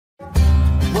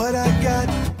What I got,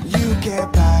 you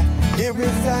can't buy. It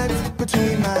resides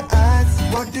between my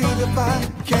eyes. Walked through the fire,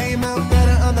 came out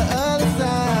better on the other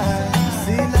side.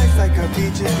 See, life's like a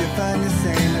beach if you find the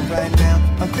same. And right now,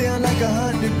 I'm feeling like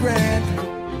 100 grand.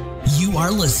 You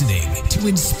are listening to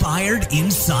Inspired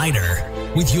Insider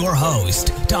with your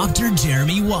host, Dr.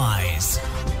 Jeremy Wise.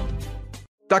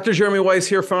 Dr. Jeremy Wise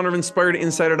here, founder of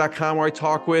InspiredInsider.com, where I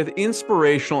talk with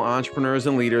inspirational entrepreneurs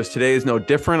and leaders. Today is no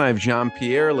different. I have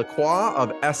Jean-Pierre Lacroix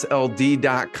of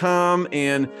SLD.com.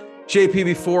 And JP,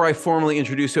 before I formally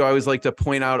introduce you, I always like to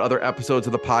point out other episodes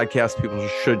of the podcast people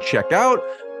should check out.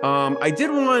 I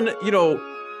did one,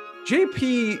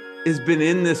 JP has been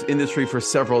in this industry for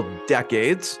several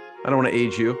decades. I don't want to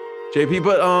age you, JP,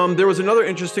 but there was another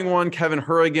interesting one, Kevin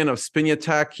Hurrigan of Spinia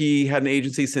Tech. He had an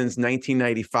agency since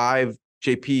 1995.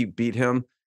 JP beat him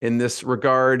in this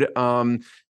regard.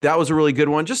 That was a really good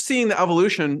one. Just seeing the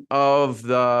evolution of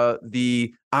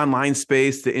the online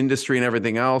space, the industry, and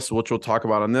everything else, which we'll talk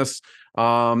about on this.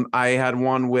 I had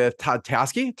one with Todd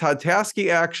Taskey. Todd Taskey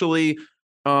actually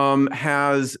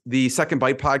has the Second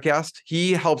Bite podcast.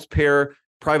 He helps pair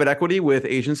private equity with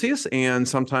agencies, and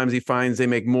sometimes he finds they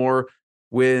make more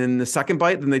when the second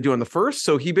bite than they do on the first.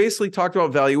 So he basically talked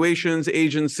about valuations,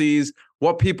 agencies,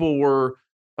 what people were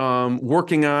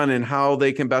working on, and how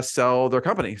they can best sell their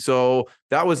company. So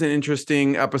that was an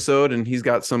interesting episode, and he's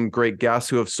got some great guests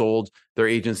who have sold their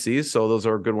agencies. So those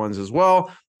are good ones as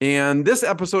well. And this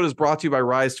episode is brought to you by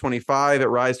Rise 25. At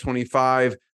Rise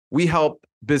 25, we help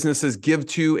businesses give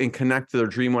to and connect to their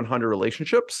Dream 100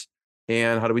 relationships.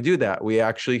 And how do we do that? We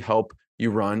actually help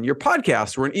you run your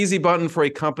podcast. We're an easy button for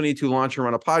a company to launch and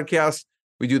run a podcast.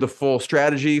 We do the full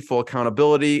strategy, full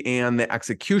accountability, and the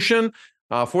execution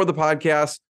for the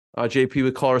podcast. JP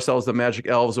would call ourselves the magic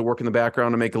elves that work in the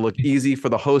background to make it look easy for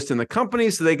the host and the company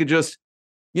so they could just,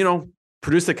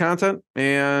 produce the content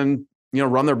and,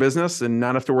 run their business and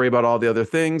not have to worry about all the other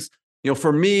things.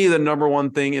 For me, the number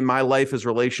one thing in my life is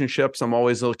relationships. I'm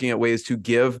always looking at ways to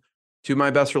give to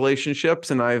my best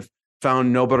relationships. And I've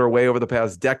found no better way over the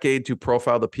past decade to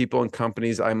profile the people and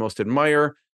companies I most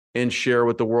admire and share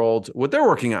with the world what they're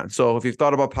working on. So if you've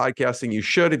thought about podcasting, you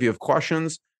should. If you have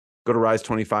questions, go to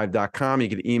rise25.com. You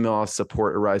can email us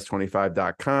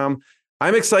support@rise25.com.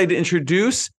 I'm excited to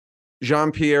introduce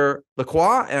Jean-Pierre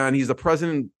Lacroix, and he's the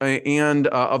president and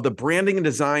of the branding and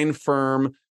design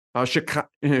firm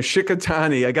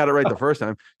Shikatani. I got it right the first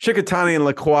time. Shikatani and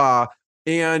Lacroix,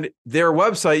 and their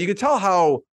website. You can tell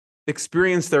how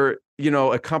experienced their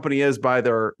a company is by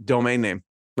their domain name,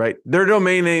 right? Their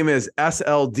domain name is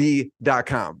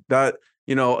SLD.com. That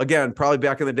again, probably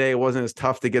back in the day, it wasn't as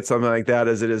tough to get something like that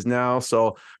as it is now.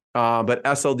 So, but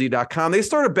SLD.com, they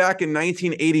started back in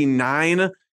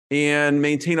 1989 and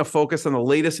maintain a focus on the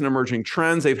latest and emerging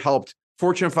trends. They've helped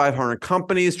Fortune 500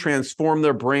 companies transform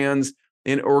their brands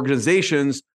and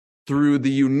organizations through the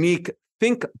unique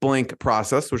ThinkBlink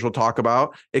process, which we'll talk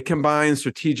about. It combines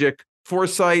strategic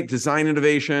foresight, design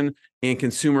innovation, and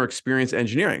consumer experience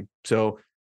engineering. So,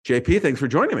 JP, thanks for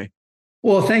joining me.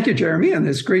 Well, thank you, Jeremy. And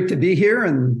it's great to be here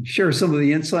and share some of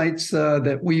the insights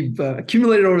that we've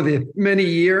accumulated over the many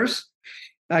years,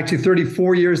 actually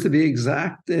 34 years to be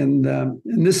exact. And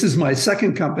this is my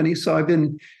second company. So I've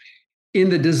been in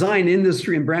the design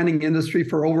industry and branding industry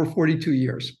for over 42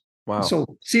 years. Wow. So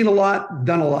seen a lot,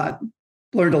 done a lot,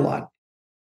 learned a lot.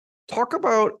 Talk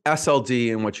about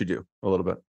SLD and what you do a little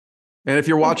bit. And if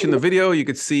you're watching the video, you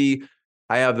could see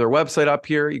I have their website up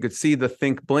here. You could see the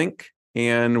ThinkBlink.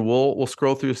 And we'll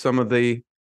scroll through some of the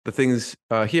things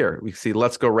here. We see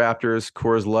Let's Go Raptors,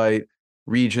 Coors Light,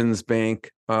 Regions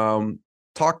Bank.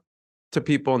 Talk to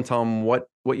people and tell them what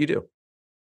you do.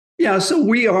 Yeah, so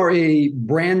we are a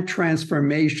brand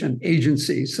transformation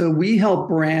agency. So we help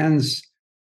brands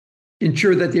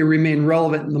ensure that they remain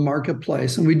relevant in the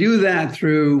marketplace. And we do that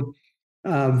through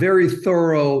a very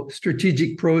thorough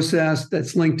strategic process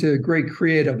that's linked to great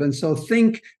creative. And so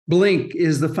ThinkBlink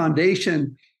is the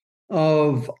foundation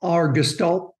of our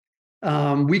gestalt.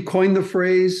 We coined the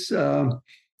phrase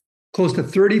close to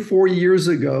 34 years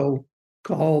ago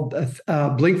called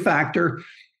Blink Factor.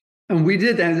 And we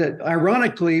did that.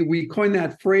 Ironically, we coined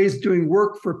that phrase doing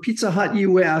work for Pizza Hut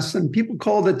US, and people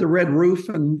called it the Red Roof,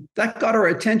 and that got our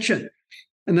attention.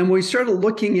 And then we started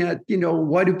looking at,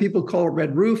 why do people call it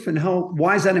Red Roof and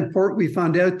why is that important? We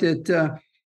found out that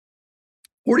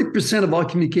 40% of all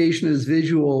communication is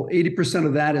visual, 80%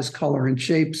 of that is color and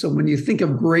shape. So when you think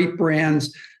of great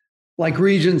brands like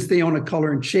Regions, they own a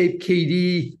color and shape.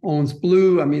 KD owns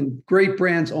blue. I mean, great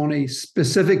brands own a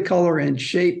specific color and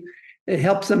shape. It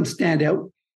helps them stand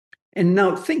out. And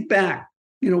now think back,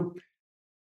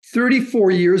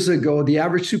 34 years ago, the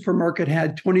average supermarket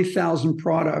had 20,000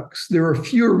 products. There are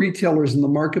fewer retailers in the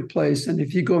marketplace. And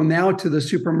if you go now to the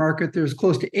supermarket, there's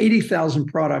close to 80,000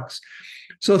 products.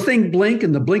 So ThinkBlink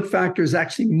and the blink factor is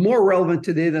actually more relevant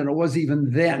today than it was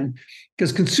even then,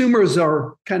 because consumers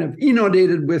are kind of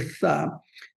inundated with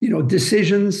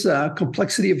decisions,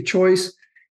 complexity of choice.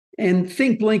 And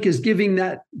ThinkBlink is giving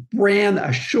that brand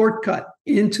a shortcut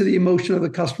into the emotion of the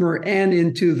customer and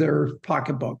into their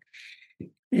pocketbook.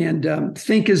 And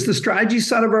Think is the strategy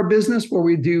side of our business, where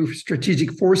we do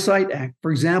strategic foresight.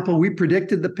 For example, we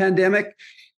predicted the pandemic.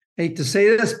 I hate to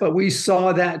say this, but we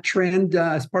saw that trend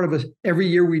as part of every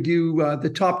year we do the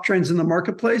top trends in the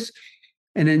marketplace.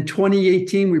 And in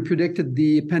 2018, we predicted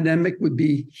the pandemic would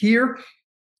be here.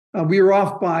 We were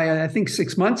off by, I think,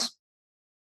 6 months.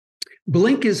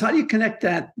 Blink is how do you connect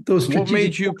those strategic. What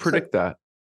made you predict that?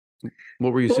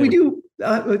 What were you saying? We do,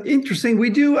 interesting, we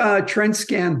do a trend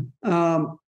scan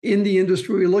in the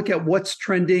industry. We look at what's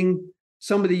trending,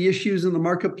 some of the issues in the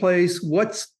marketplace,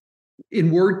 what's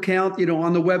in word count,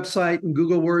 on the website and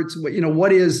Google Words,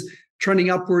 what is trending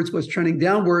upwards, what's trending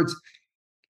downwards.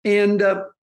 And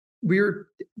we're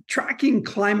tracking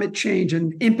climate change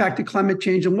and impact of climate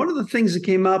change. And one of the things that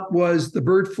came up was the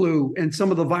bird flu and some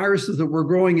of the viruses that were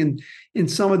growing in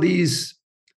some of these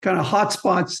kind of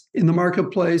hotspots in the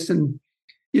marketplace. And,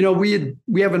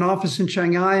 we have an office in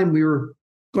Shanghai, and we were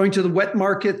going to the wet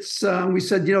markets. We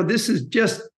said, this is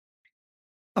just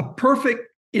a perfect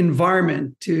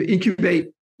environment to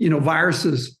incubate,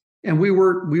 viruses. And we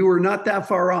were not that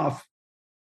far off.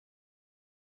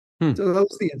 So those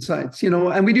are the insights,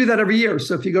 and we do that every year.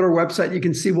 So if you go to our website, you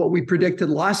can see what we predicted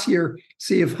last year,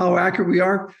 see how accurate we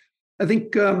are. I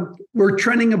think we're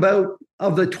trending about,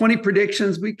 of the 20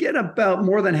 predictions, we get about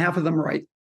more than half of them right.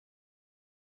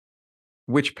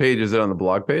 Which page is it on the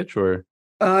blog page, or?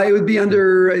 It would be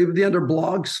under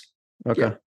blogs. Okay.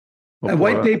 Yeah. We'll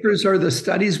White papers are the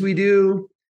studies we do.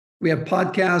 We have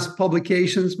podcasts,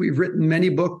 publications. We've written many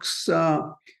books.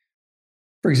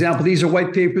 For example, these are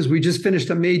white papers. We just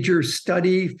finished a major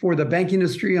study for the banking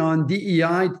industry on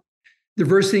DEI,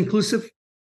 diversity inclusive,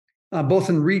 both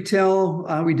in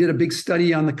retail. We did a big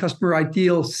study on the customer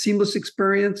ideal seamless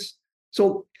experience.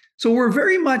 So we're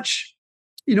very much,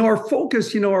 our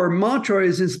focus, our mantra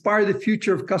is inspire the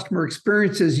future of customer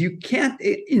experiences. You can't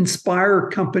inspire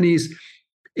companies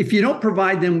if you don't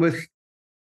provide them with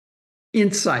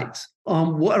insights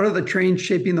on what are the trends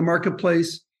shaping the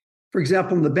marketplace. For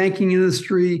example, in the banking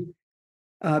industry,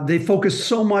 they focus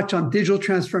so much on digital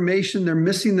transformation. They're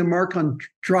missing the mark on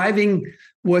driving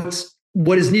what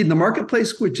is needed in the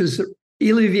marketplace, which is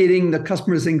alleviating the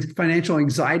customer's financial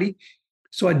anxiety.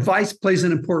 So advice plays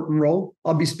an important role.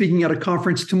 I'll be speaking at a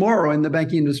conference tomorrow in the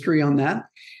banking industry on that.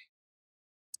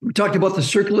 We talked about the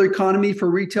circular economy for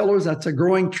retailers. That's a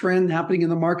growing trend happening in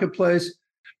the marketplace.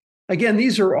 Again,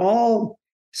 these are all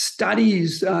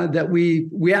studies that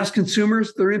we ask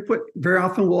consumers their input. Very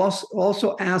often we'll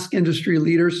also ask industry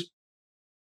leaders.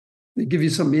 They give you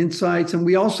some insights. And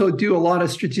we also do a lot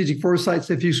of strategic foresights.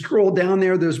 If you scroll down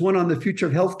there's one on the future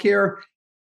of healthcare,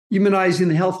 humanizing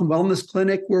the health and wellness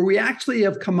clinic, where we actually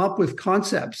have come up with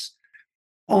concepts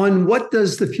on what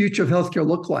does the future of healthcare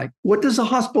look like? What does a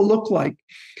hospital look like?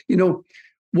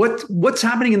 What's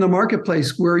happening in the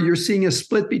marketplace where you're seeing a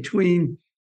split between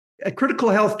critical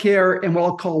healthcare and what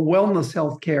I'll call wellness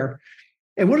healthcare.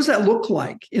 And what does that look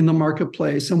like in the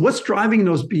marketplace? And what's driving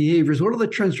those behaviors? What are the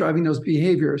trends driving those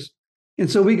behaviors?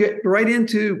 And so we get right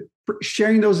into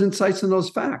sharing those insights and those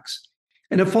facts.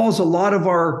 And it follows a lot of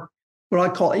our, what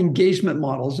I call engagement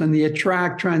models, and the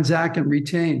attract, transact, and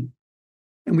retain.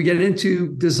 And we get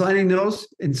into designing those.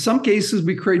 In some cases,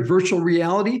 we create virtual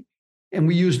reality, and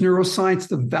we use neuroscience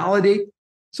to validate.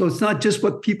 So it's not just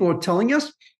what people are telling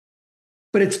us,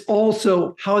 but it's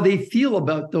also how they feel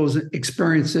about those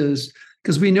experiences.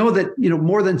 Because we know that,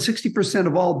 more than 60%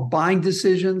 of all buying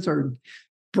decisions or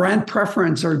brand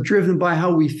preference are driven by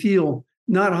how we feel,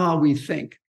 not how we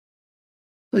think.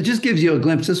 So it just gives you a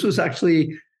glimpse. This was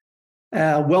actually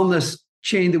a wellness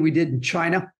chain that we did in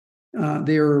China.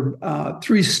 They're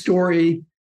 3-story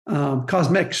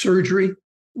cosmetic surgery.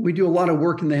 We do a lot of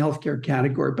work in the healthcare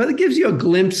category, but it gives you a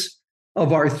glimpse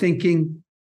of our thinking.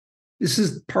 This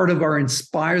is part of our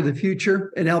Inspire the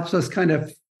Future. It helps us kind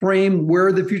of frame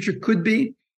where the future could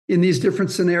be in these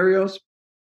different scenarios.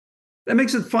 That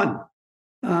makes it fun.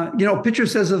 A picture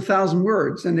says 1,000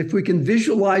 words. And if we can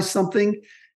visualize something,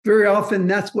 very often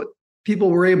that's what people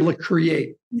were able to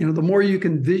create. The more you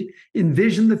can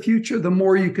envision the future, the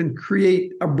more you can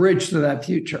create a bridge to that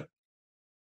future.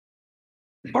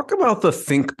 Talk about the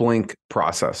ThinkBlink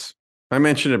process. I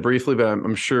mentioned it briefly, but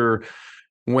I'm sure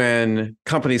when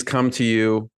companies come to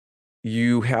you,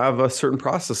 you have a certain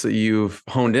process that you've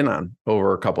honed in on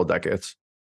over a couple of decades.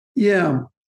 Yeah.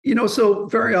 So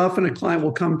very often a client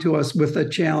will come to us with a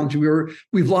challenge.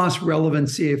 We've lost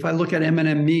relevancy. If I look at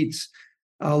M&M Meats,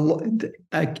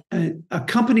 a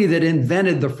company that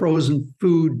invented the frozen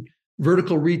food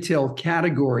vertical retail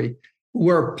category,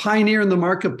 were a pioneer in the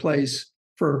marketplace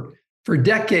for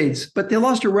decades, but they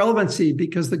lost their relevancy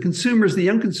because the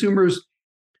young consumers,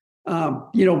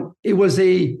 it was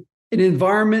an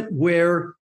environment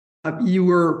where you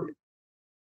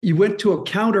went to a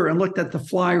counter and looked at the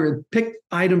flyer and picked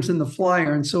items in the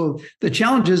flyer. And so the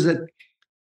challenge is that,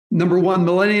 number one,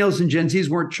 millennials and Gen Zs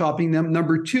weren't shopping them.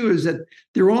 Number two is that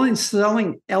they were only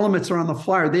selling elements around the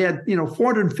flyer. They had,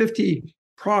 450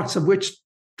 products, of which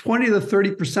 20 to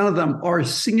 30% of them are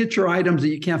signature items that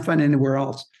you can't find anywhere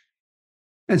else.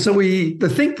 And so the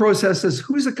think process is,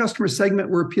 who's the customer segment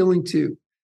we're appealing to?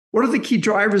 What are the key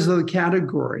drivers of the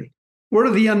category? What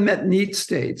are the unmet need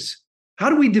states? How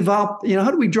do we develop,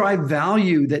 how do we drive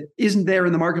value that isn't there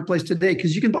in the marketplace today?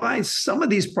 Because you can buy some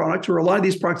of these products or a lot of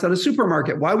these products at a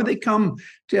supermarket. Why would they come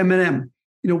to M&M?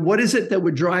 What is it that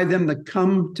would drive them to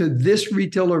come to this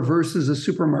retailer versus a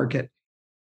supermarket?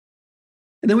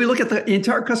 And then we look at the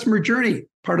entire customer journey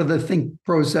part of the think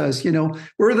process.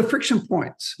 Where are the friction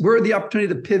points? Where are the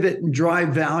opportunity to pivot and drive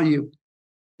value?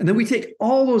 And then we take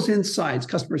all those insights,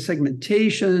 customer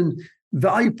segmentation,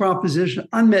 value proposition,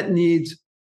 unmet needs,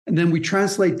 and then we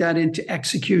translate that into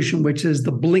execution, which is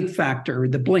the blink factor,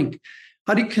 the blink.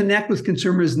 How do you connect with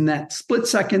consumers in that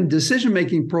split-second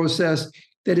decision-making process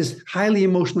that is highly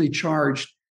emotionally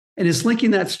charged and is linking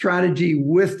that strategy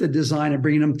with the design and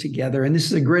bringing them together? And this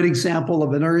is a great example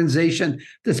of an organization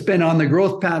that's been on the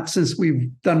growth path since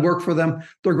we've done work for them.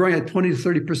 They're growing at 20 to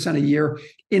 30% a year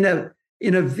in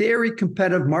a very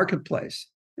competitive marketplace.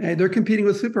 They're competing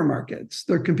with supermarkets.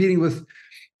 They're competing with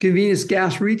convenience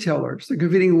gas retailers. They're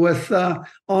competing with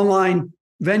online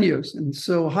venues. And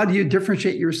so how do you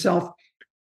differentiate yourself?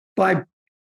 By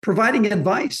providing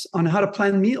advice on how to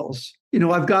plan meals.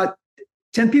 I've got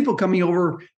 10 people coming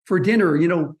over for dinner.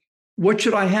 What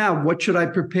should I have? What should I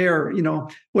prepare?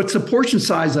 What's the portion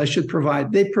size I should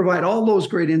provide? They provide all those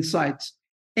great insights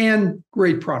and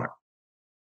great product.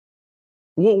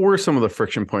 What were some of the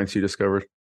friction points you discovered?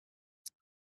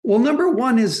 Well, number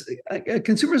one is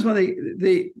consumers, when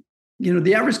the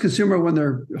average consumer, when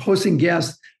they're hosting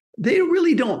guests, they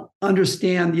really don't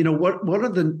understand, what are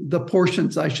the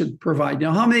portions I should provide?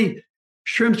 How many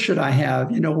shrimp should I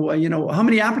have? How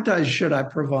many appetizers should I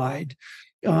provide?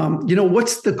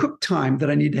 What's the cook time that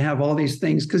I need to have all these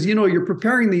things? Because, you're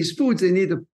preparing these foods, they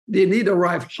need to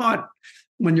arrive hot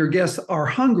when your guests are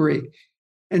hungry.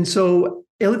 And so,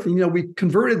 we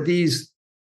converted these,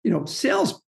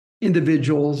 sales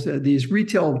individuals, these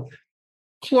retail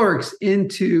clerks,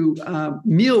 into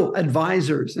meal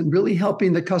advisors and really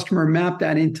helping the customer map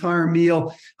that entire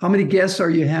meal. How many guests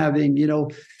are you having? Do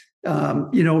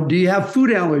you have food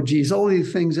allergies? All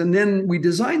these things. And then we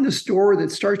designed the store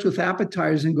that starts with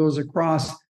appetizers and goes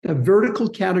across the vertical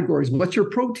categories. What's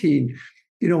your protein?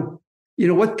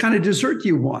 What kind of dessert do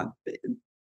you want?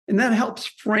 And that helps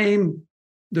frame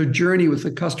the journey with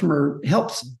the customer,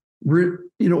 helps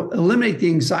eliminate the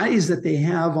anxieties that they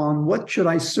have on what should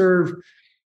I serve,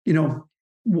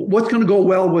 what's going to go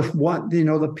well with what,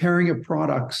 the pairing of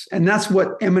products. And that's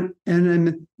what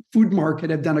M&M Food Market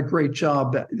have done a great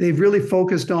job. They've really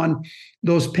focused on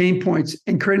those pain points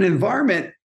and create an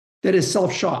environment that is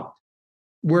self-shopped,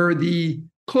 where the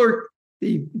clerk,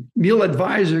 the meal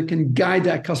advisor, can guide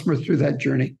that customer through that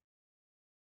journey.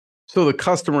 So the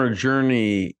customer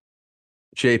journey,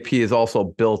 JP, is also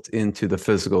built into the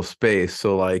physical space.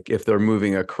 So like if they're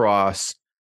moving across,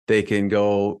 they can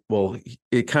go, well,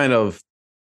 it kind of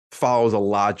follows a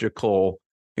logical,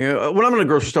 when I'm in a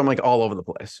grocery store, I'm like all over the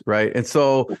place, right? And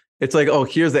so it's like, oh,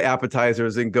 here's the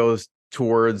appetizers, and goes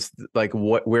towards like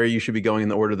where you should be going in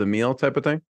the order of the meal type of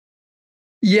thing.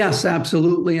 Yes,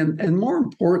 absolutely. And more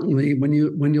importantly, when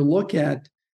you look at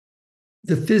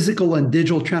the physical and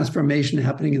digital transformation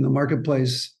happening in the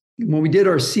marketplace, when we did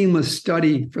our seamless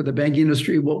study for the banking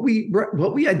industry, what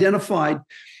we identified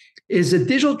is that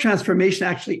digital transformation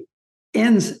actually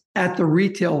ends at the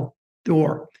retail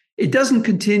door. It doesn't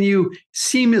continue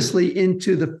seamlessly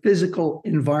into the physical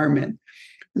environment.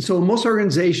 And so most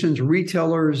organizations,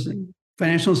 retailers, and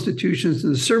financial institutions,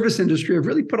 and the service industry have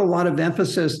really put a lot of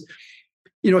emphasis,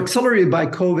 accelerated by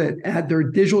COVID, at their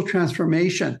digital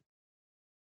transformation.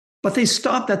 But they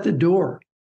stopped at the door,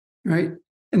 right?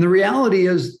 And the reality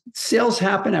is sales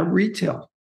happen at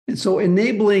retail. And so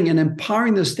enabling and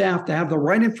empowering the staff to have the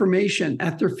right information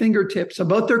at their fingertips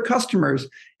about their customers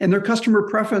and their customer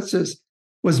preferences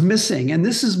was missing. And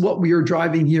this is what we are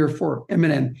driving here for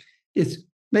M&N. It's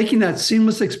making that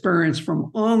seamless experience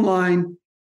from online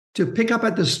to pick up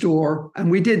at the store. And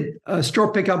we did a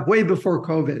store pickup way before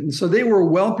COVID. And so they were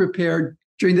well prepared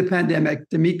during the pandemic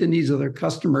to meet the needs of their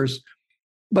customers.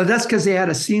 But that's because they had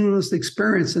a seamless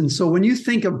experience. And so when you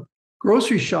think of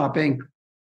grocery shopping,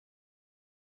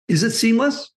 is it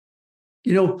seamless?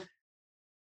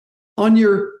 On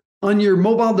your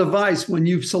mobile device, when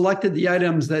you've selected the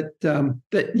items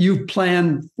that you've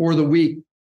planned for the week,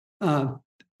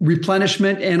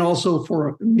 replenishment and also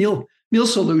for meal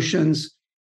solutions,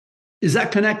 is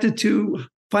that connected to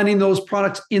finding those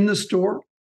products in the store?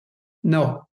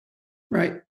 No,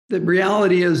 right? The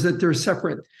reality is that they're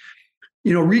separate.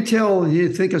 Retail, you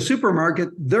think a supermarket,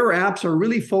 their apps are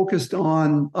really focused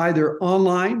on either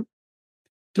online,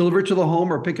 deliver to the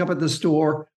home, or pick up at the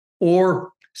store,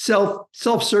 or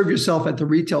self-serve yourself at the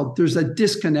retail. There's a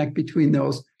disconnect between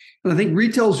those. And I think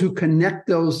retailers who connect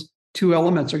those two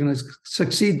elements are going to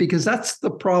succeed, because that's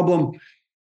the problem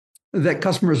that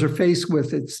customers are faced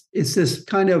with. It's this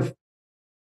kind of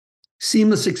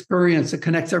seamless experience that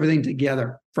connects everything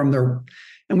together from their.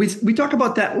 And we talk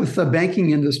about that with the banking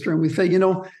industry, and we say,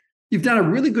 you've done a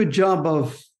really good job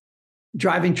of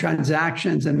driving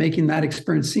transactions and making that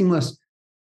experience seamless.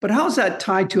 But how is that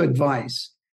tied to advice?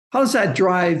 How does that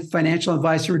drive financial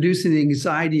advice and reducing the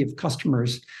anxiety of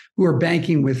customers who are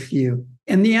banking with you?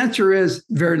 And the answer is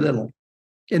very little.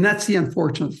 And that's the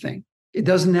unfortunate thing. It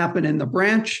doesn't happen in the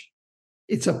branch.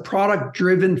 It's a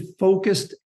product-driven,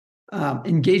 focused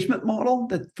engagement model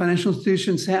that financial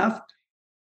institutions have.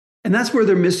 And that's where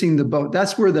they're missing the boat.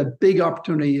 That's where the big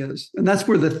opportunity is. And that's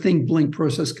where the ThinkBlink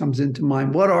process comes into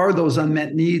mind. What are those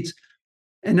unmet needs?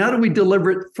 And how do we deliver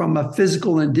it from a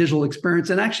physical and digital experience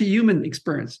and actually human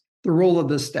experience, the role of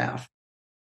the staff?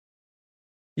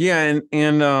 Yeah,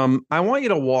 and I want you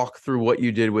to walk through what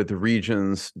you did with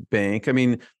Regions Bank. I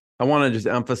mean, I want to just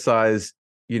emphasize,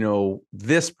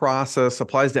 this process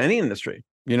applies to any industry.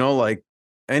 Like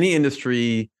any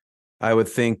industry, I would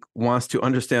think, wants to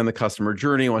understand the customer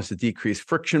journey, wants to decrease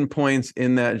friction points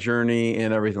in that journey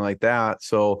and everything like that.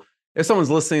 So if someone's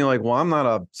listening like, well, I'm not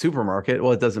a supermarket,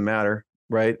 well, it doesn't matter.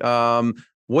 Right.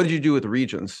 What did you do with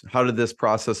Regions? How did this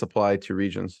process apply to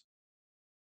Regions?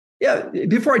 Yeah,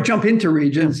 before I jump into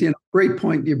Regions, great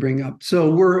point you bring up. So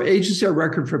we're agency of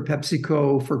record for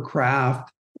PepsiCo, for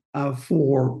Kraft,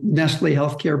 for Nestle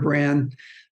healthcare brand.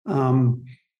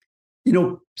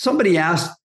 Somebody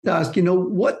asked us,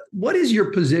 what is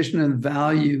your position and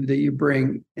value that you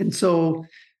bring? And so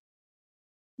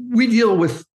we deal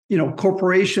with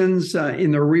corporations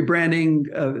in their rebranding,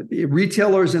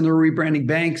 retailers in their rebranding,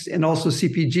 banks, and also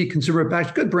CPG, consumer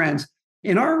packaged good brands.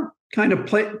 In our kind of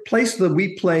place that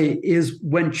we play is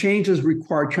when change is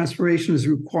required, transformation is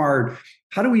required.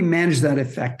 How do we manage that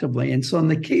effectively? And so in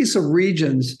the case of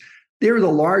Regions, they were the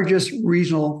largest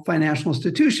regional financial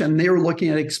institution. They were looking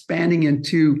at expanding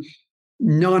into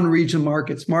non-regional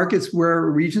markets where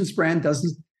Regions brand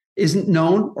isn't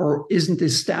known or isn't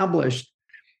established.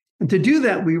 And to do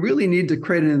that, we really need to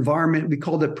create an environment. We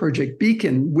called it Project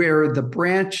Beacon, where the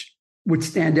branch would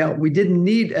stand out. We didn't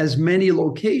need as many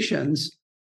locations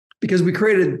because we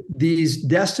created these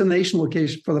destination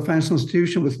locations for the financial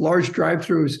institution with large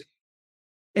drive-throughs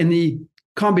and the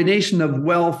combination of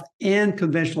wealth and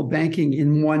conventional banking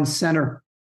in one center.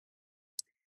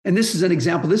 And this is an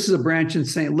example. This is a branch in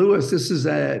St. Louis. This is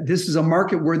a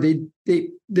market where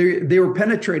they were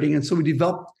penetrating, and so we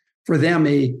developed for them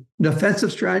an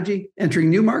offensive strategy, entering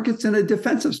new markets, and a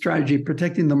defensive strategy,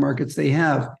 protecting the markets they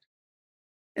have.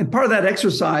 And part of that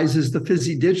exercise is the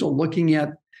Fizzy Digital, looking at,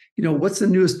 what's the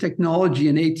newest technology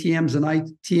in ATMs and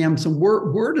ITMs, and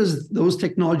where does those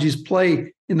technologies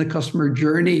play in the customer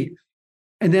journey?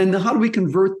 And then how do we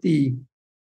convert the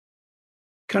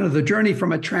journey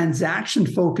from a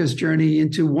transaction-focused journey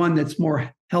into one that's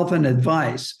more health and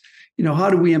advice? How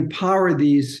do we empower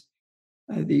these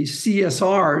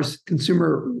CSRs,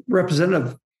 consumer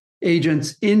representative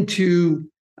agents, into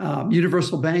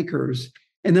universal bankers?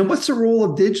 And then what's the role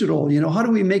of digital? How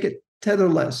do we make it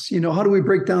tetherless? How do we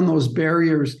break down those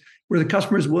barriers where the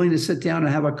customer is willing to sit down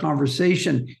and have a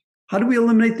conversation? How do we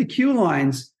eliminate the queue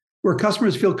lines where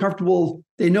customers feel comfortable?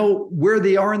 They know where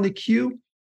they are in the queue,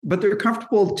 but they're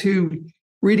comfortable to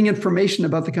reading information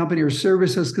about the company or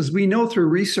services, because we know through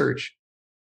research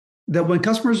that when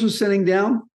customers are sitting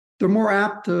down, they're more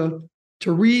apt to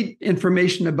read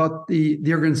information about the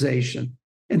organization.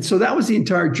 And so that was the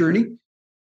entire journey.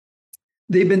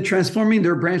 they've been transforming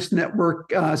their branch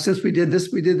network since we did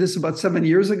this. We did this about 7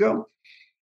 years ago.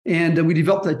 And we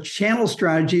developed a channel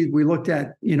strategy. We looked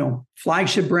at,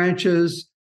 flagship branches,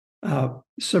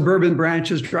 suburban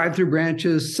branches, drive-through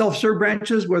branches, self-serve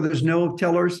branches where there's no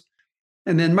tellers,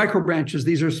 and then micro branches.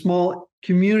 These are small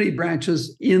community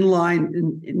branches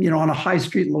inline, on a high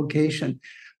street location.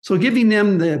 So giving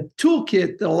them the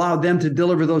toolkit that allowed them to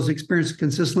deliver those experiences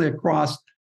consistently across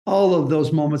all of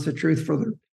those moments of truth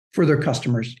for their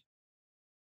customers.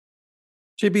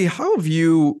 JB, how have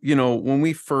you, when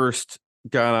we first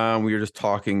got on, we were just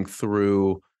talking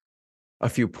through a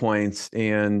few points,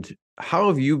 and how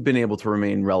have you been able to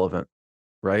remain relevant,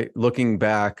 right? Looking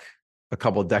back a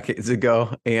couple of decades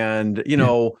ago, and,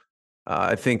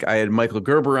 I think I had Michael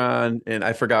Gerber on, and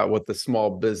I forgot what the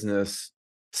small business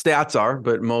stats are,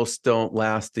 but most don't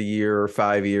last a year or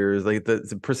 5 years. Like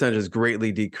the percentage has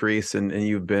greatly decreased, and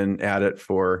you've been at it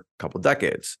for a couple of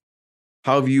decades.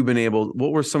 How have you been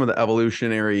what were some of the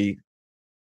evolutionary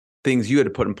things you had to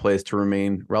put in place to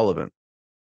remain relevant?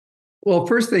 Well,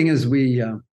 first thing is we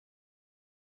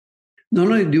not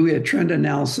only do we a trend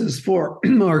analysis for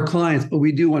our clients, but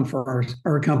we do one for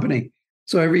our company.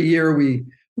 So every year we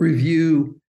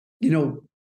review,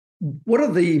 what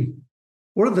are the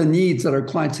needs that our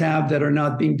clients have that are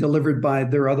not being delivered by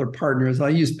their other partners. I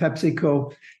use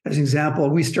PepsiCo as an example.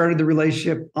 We started the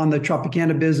relationship on the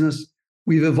Tropicana business.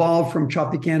 We've evolved from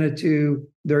Tropicana to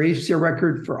their HCR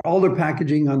record for all their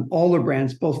packaging on all their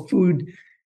brands, both food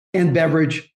and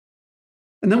beverage.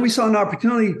 And then we saw an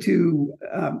opportunity to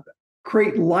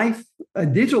create a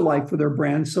digital life for their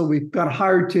brand. So we've got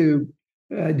hired to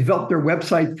develop their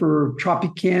website for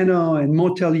Tropicana and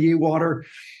Montelier water.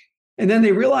 And then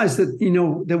they realized that,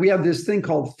 that we have this thing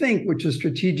called Think, which is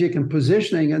strategic and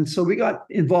positioning. And so we got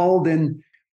involved in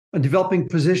a developing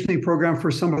positioning program for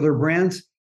some of their brands.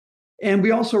 And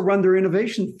we also run their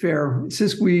innovation fair.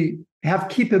 Since we have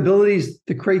capabilities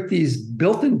to create these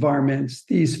built environments,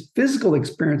 these physical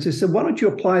experiences, so why don't you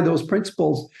apply those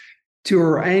principles to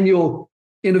our annual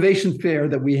innovation fair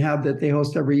that we have that they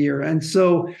host every year? And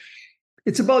so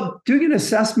it's about doing an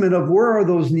assessment of where are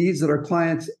those needs that our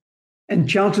clients and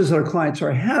challenges that our clients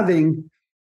are having.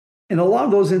 And a lot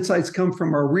of those insights come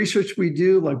from our research we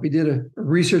do. Like we did a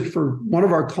research for one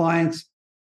of our clients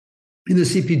in the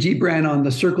CPG brand on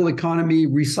the circular economy,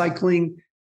 recycling.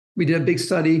 We did a big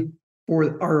study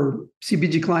for our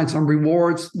CPG clients on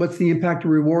rewards. What's the impact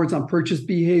of rewards on purchase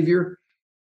behavior?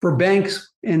 For banks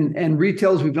and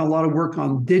retailers, we've done a lot of work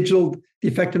on the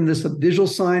effectiveness of digital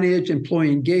signage,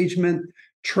 employee engagement,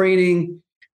 training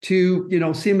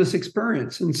to, seamless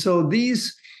experience. And so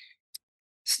these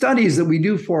studies that we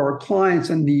do for our clients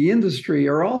and the industry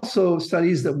are also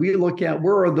studies that we look at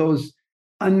where are those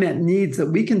unmet needs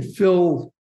that we can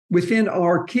fill within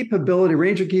our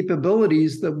range of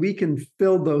capabilities that we can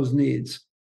fill those needs.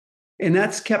 And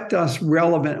that's kept us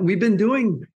relevant. We've been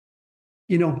doing,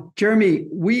 Jeremy,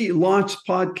 we launched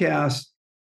a podcast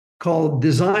called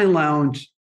Design Lounge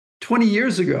 20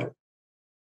 years ago.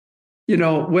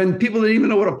 When people didn't even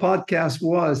know what a podcast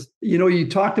was, you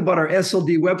talked about our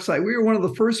SLD website. We were one of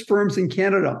the first firms in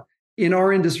Canada in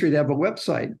our industry to have a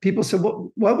website. People said,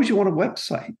 why would you want a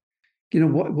website?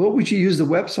 What would you use the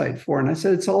website for? And I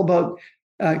said, it's all about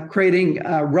creating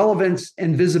relevance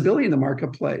and visibility in the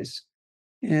marketplace.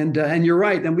 And you're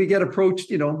right. And we get approached,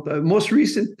 the most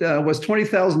recent was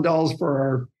 $20,000 for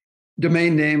our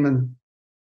domain name. And,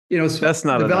 that's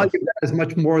not the enough. value of that is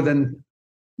much more than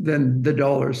the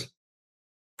dollars.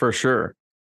 For sure.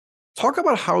 Talk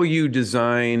about how you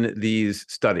design these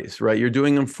studies, right? You're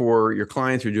doing them for your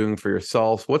clients, you're doing them for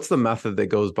yourself. What's the method that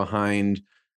goes behind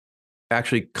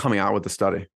actually coming out with the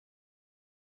study?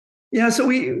 Yeah, so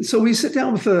we sit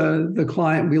down with the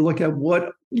client. We look at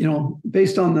what,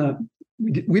 based on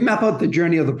we map out the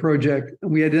journey of the project, and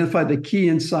we identify the key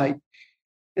insight.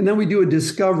 And then we do a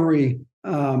discovery,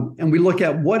 and we look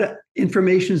at what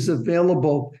information is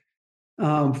available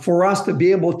for us to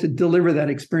be able to deliver that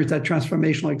experience, that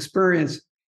transformational experience.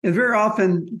 And very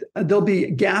often there'll be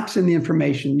gaps in the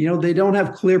information. They don't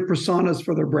have clear personas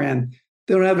for their brand.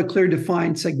 They don't have a clear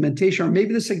defined segmentation, or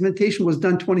maybe the segmentation was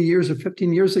done 20 years or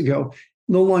 15 years ago,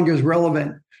 no longer is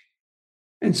relevant.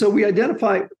 And so we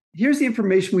identify, here's the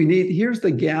information we need, here's the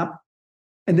gap,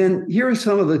 and then here are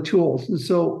some of the tools. And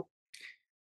so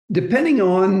depending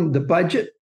on the budget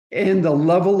and the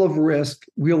level of risk,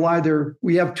 we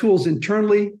have tools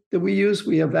internally that we use.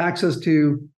 We have access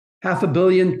to 500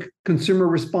 million consumer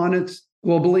respondents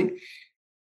globally.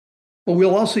 But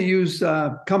we'll also use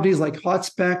companies like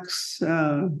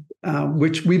HotSpecs,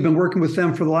 which we've been working with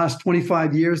them for the last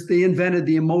 25 years. They invented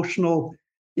the emotional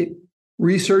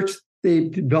research They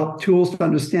developed tools to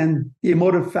understand the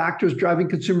emotive factors driving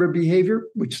consumer behavior,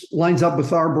 which lines up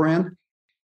with our brand.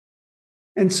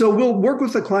 And so we'll work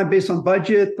with the client based on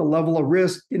budget, the level of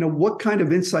risk, what kind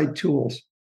of insight tools.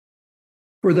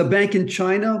 For the bank in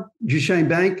China, Jishan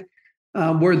Bank,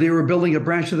 where they were building a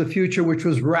branch of the future, which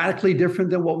was radically different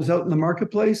than what was out in the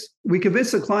marketplace, we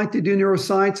convinced the client to do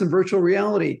neuroscience and virtual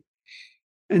reality.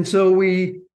 And so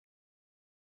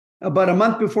about a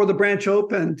month before the branch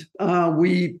opened,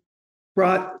 we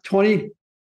brought 20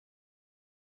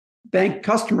 bank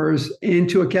customers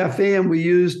into a cafe, and we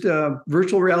used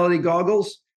virtual reality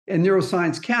goggles and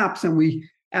neuroscience caps, and we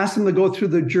asked them to go through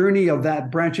the journey of that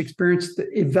branch experience to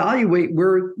evaluate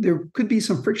where there could be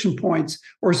some friction points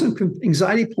or some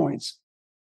anxiety points.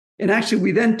 And actually,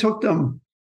 we then took them,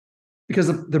 because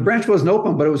the branch wasn't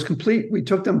open, but it was complete. We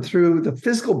took them through the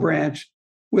physical branch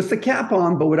with the cap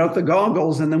on, but without the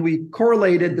goggles. And then we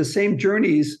correlated the same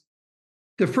journeys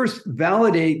to first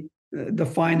validate the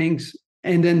findings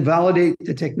and then validate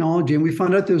the technology. And we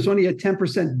found out there was only a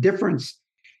 10% difference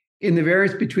in the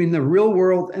variance between the real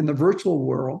world and the virtual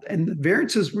world. And the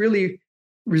variances really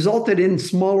resulted in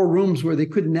smaller rooms where they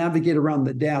couldn't navigate around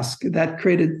the desk. That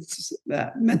created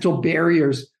mental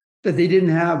barriers that they didn't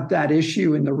have that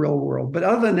issue in the real world. But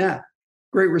other than that,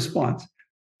 great response.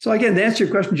 So again, to answer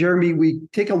your question, Jeremy, we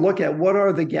take a look at what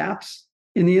are the gaps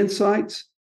in the insights.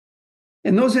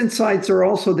 And those insights are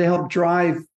also to help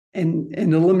drive and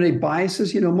eliminate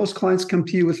biases. Most clients come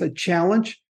to you with a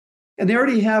challenge, and they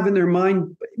already have in their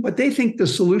mind what they think the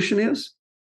solution is.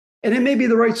 And it may be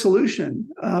the right solution.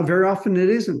 Very often it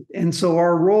isn't. And so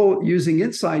our role using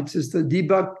insights is to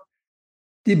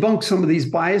debunk some of these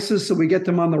biases so we get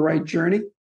them on the right journey.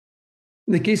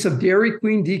 In the case of Dairy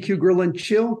Queen, DQ Grill and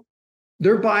Chill,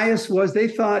 their bias was they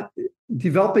thought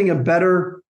developing a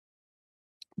better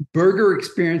burger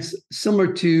experience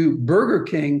similar to Burger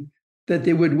King, that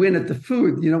they would win at the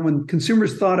food. When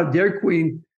consumers thought of Dairy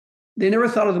Queen, they never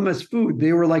thought of them as food.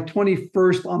 They were like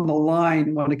 21st on the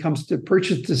line when it comes to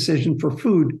purchase decision for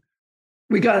food.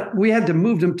 We had to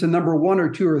move them to number 1 or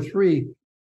 2 or 3.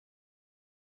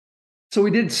 So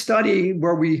we did study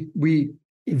where we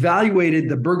evaluated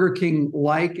the Burger King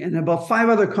and about 5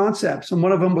 other concepts, and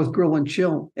one of them was Grill and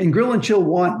Chill. And Grill and Chill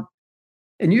won.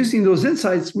 And using those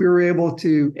insights, we were able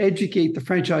to educate the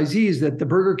franchisees that the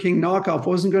Burger King knockoff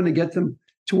wasn't going to get them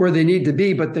to where they need to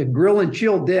be, but the Grill and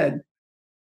Chill did.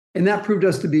 And that proved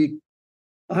us to be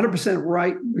 100%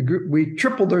 right. We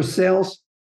tripled their sales,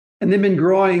 and they've been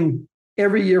growing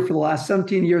every year for the last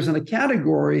 17 years in a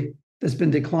category that's been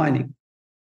declining.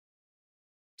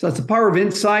 So it's the power of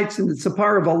insights, and it's the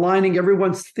power of aligning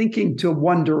everyone's thinking to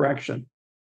one direction.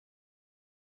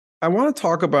 I want to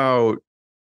talk about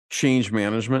change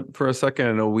management for a second.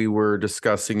 I know we were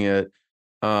discussing it,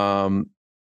 and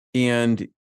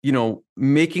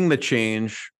making the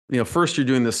change. First you're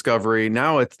doing discovery.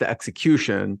 Now it's the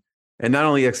execution, and not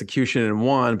only execution in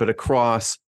one, but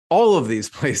across all of these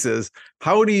places.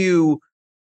 How do you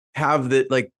have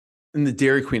that, like in the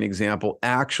Dairy Queen example,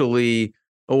 actually,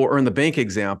 or in the bank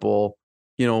example,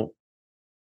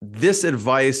 this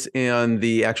advice and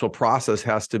the actual process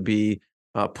has to be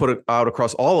put out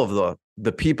across all of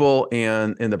the people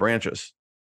and the branches.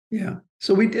 Yeah.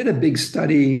 So we did a big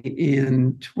study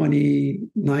in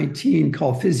 2019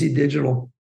 called Fizzy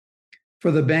Digital for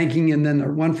the banking, and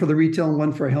then one for the retail and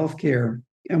one for healthcare.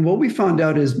 And what we found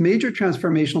out is major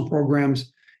transformational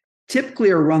programs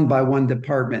typically are run by one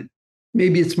department.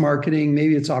 Maybe it's marketing,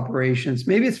 maybe it's operations,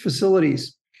 maybe it's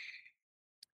facilities.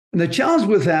 And the challenge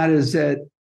with that is that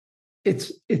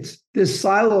it's this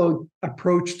siloed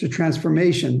approach to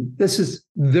transformation. This is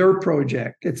their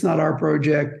project. It's not our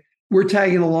project. We're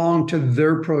tagging along to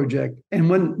their project. And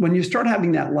when you start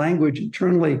having that language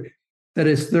internally, that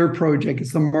it's their project,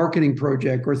 it's the marketing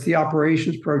project, or it's the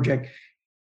operations project,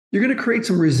 you're going to create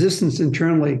some resistance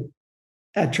internally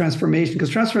at transformation, because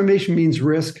transformation means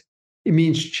risk. It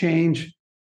means change.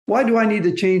 Why do I need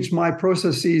to change my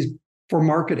processes for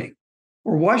marketing?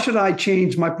 Or why should I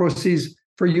change my processes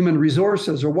for human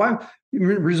resources? Or why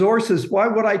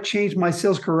would I change my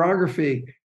sales choreography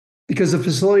because the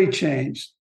facility changed?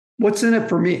 What's in it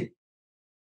for me?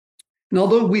 And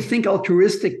although we think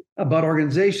altruistic about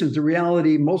organizations, the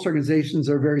reality, most organizations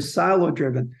are very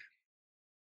silo-driven.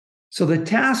 So the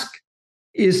task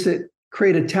is to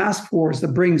create a task force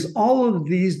that brings all of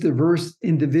these diverse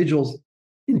individuals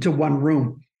into one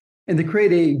room, and to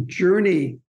create a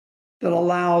journey that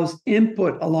allows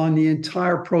input along the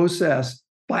entire process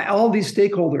by all these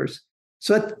stakeholders.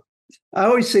 So I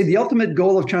always say the ultimate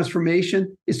goal of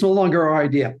transformation is no longer our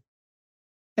idea.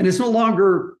 And it's no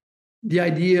longer the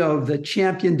idea of the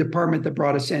champion department that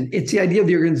brought us in. It's the idea of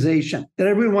the organization, that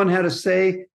everyone had to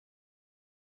say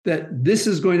that this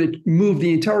is going to move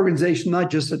the entire organization, not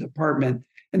just a department.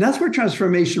 And that's where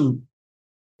transformation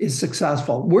is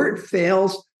successful. Where it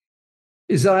fails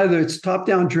is either it's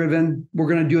top-down driven, we're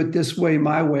going to do it this way,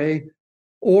 my way,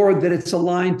 or that it's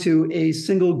aligned to a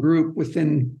single group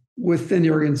within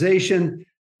the organization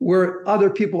where other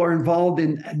people are involved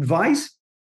in advice,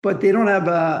 but they don't have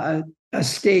a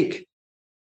stake.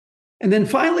 And then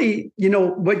finally,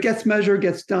 what gets measured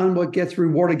gets done, what gets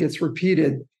rewarded gets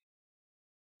repeated.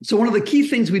 So one of the key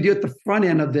things we do at the front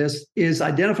end of this is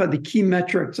identify the key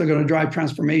metrics that are going to drive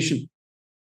transformation.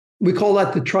 We call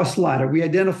that the trust ladder. We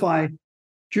identify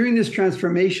during this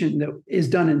transformation that is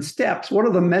done in steps, what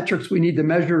are the metrics we need to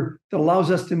measure that allows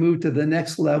us to move to the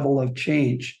next level of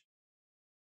change?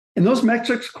 And those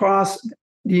metrics cross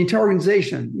the entire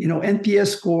organization,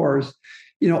 NPS scores,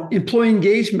 employee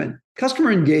engagement,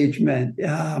 customer engagement,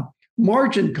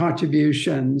 margin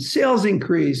contribution, sales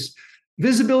increase,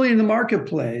 visibility in the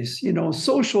marketplace,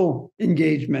 social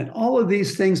engagement. All of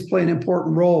these things play an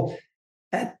important role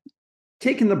at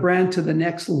taking the brand to the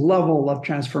next level of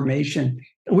transformation.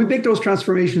 And we break those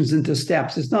transformations into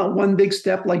steps. It's not one big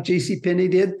step like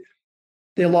JCPenney did.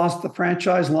 They lost the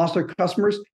franchise, lost their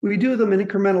customers. We do them in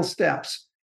incremental steps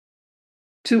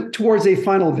towards a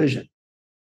final vision.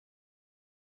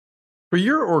 For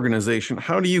your organization,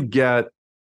 how do you get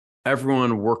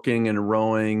everyone working and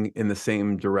rowing in the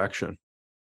same direction?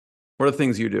 What are the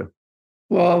things you do?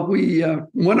 Well, we have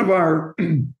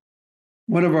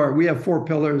 4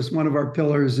 pillars. One of our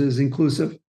pillars is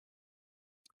inclusive.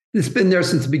 It's been there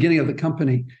since the beginning of the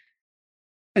company.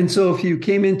 And so if you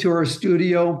came into our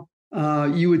studio,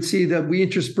 you would see that we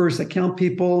intersperse account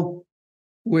people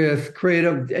with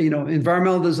creative,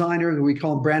 environmental designers, we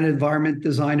call them brand environment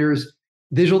designers,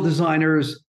 visual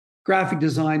designers, graphic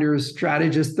designers,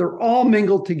 strategists. They're all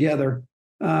mingled together.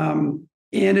 And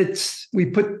we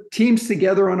put teams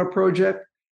together on a project.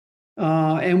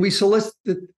 And we solicit,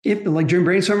 like during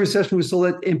brainstorming session, we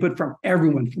solicit input from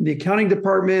everyone, from the accounting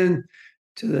department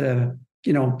to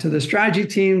the strategy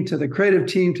team, to the creative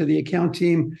team, to the account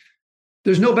team.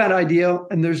 There's no bad idea,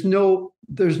 and there's no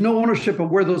ownership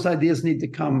of where those ideas need to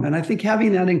come. And I think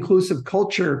having that inclusive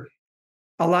culture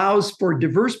allows for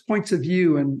diverse points of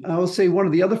view. And I will say one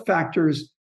of the other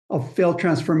factors of failed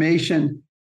transformation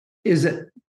is that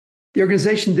the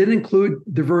organization didn't include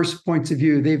diverse points of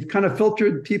view. They've kind of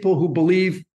filtered people who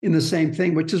believe in the same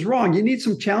thing, which is wrong. You need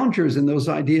some challengers in those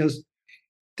ideas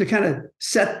to kind of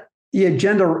set the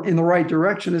agenda in the right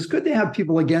direction. It's good to have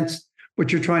people against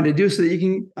what you're trying to do so that you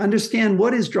can understand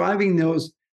what is driving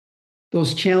those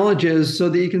challenges so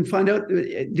that you can find out,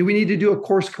 do we need to do a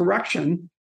course correction?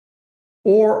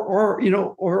 Or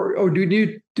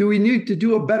do we need to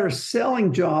do a better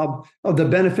selling job of the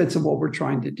benefits of what we're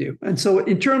trying to do? And so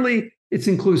internally, it's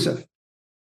inclusive.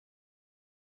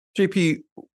 JP,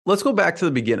 let's go back to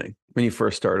the beginning when you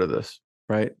first started this,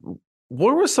 right?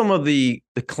 What were some of the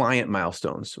client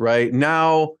milestones, right?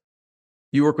 Now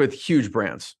you work with huge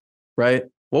brands, right?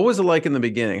 What was it like in the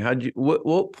beginning?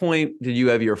 What point did you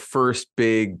have your first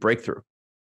big breakthrough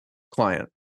client?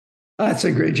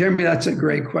 Jeremy, that's a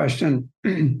great question.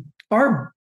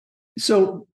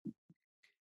 So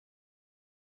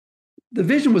the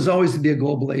vision was always to be a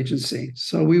global agency.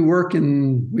 So we've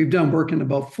done work in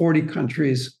about 40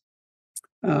 countries.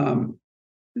 But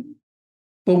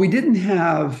we didn't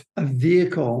have a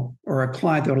vehicle or a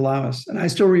client that would allow us. And I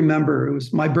still remember it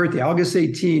was my birthday, August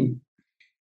 18,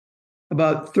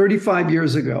 about 35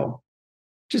 years ago.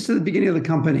 Just at the beginning of the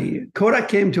company, Kodak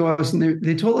came to us and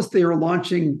they told us they were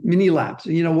launching mini labs,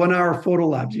 1 hour photo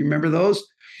labs. You remember those?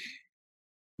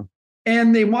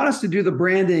 And they want us to do the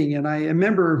branding. And I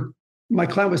remember my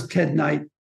client was Ted Knight.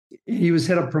 He was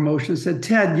head of promotion. Said,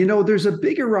 Ted, there's a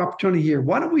bigger opportunity here.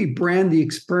 Why don't we brand the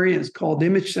experience called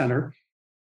Image Center?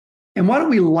 And why don't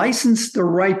we license the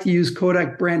right to use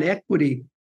Kodak brand equity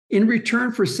in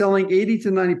return for selling 80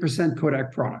 to 90%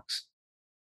 Kodak products?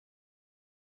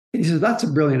 And he said, that's a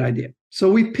brilliant idea.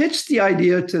 So we pitched the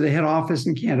idea to the head office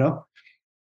in Canada,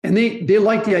 and they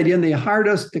liked the idea, and they hired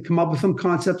us to come up with some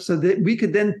concepts so that we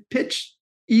could then pitch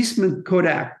Eastman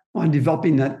Kodak on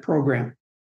developing that program.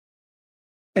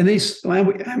 And they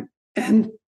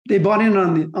bought in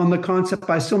on the concept.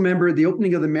 I still remember the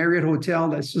opening of the Marriott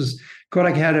Hotel.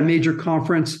 Kodak had a major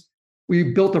conference. We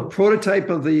built a prototype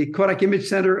of the Kodak Image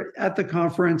Center at the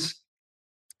conference,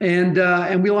 and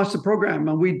we launched the program.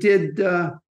 And we did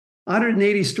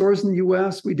 180 stores in the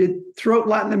U.S. We did throughout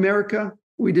Latin America.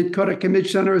 We did Kodak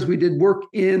Image Centers. We did work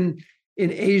in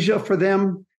Asia for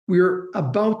them. We were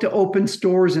about to open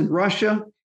stores in Russia.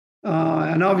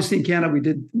 And obviously in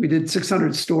Canada, we did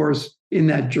 600 stores in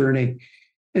that journey.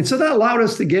 And so that allowed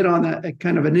us to get on a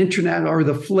kind of an internet or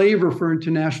the flavor for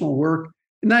international work.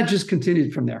 And that just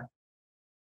continued from there.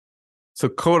 So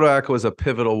Kodak was a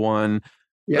pivotal one.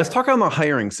 Yeah. Let's talk on the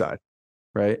hiring side,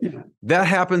 right? Yeah. That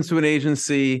happens to an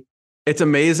agency. It's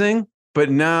amazing, but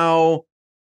now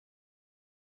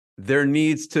there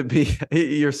needs to be,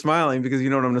 you're smiling because you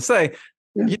know what I'm going to say,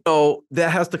 that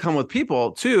has to come with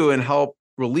people too and help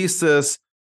release this.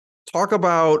 Talk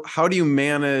about how do you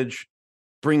manage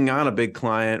bringing on a big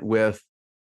client with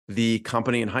the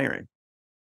company and hiring?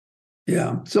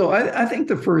 Yeah. So I think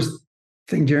the first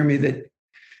thing, Jeremy, that,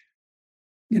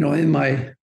 in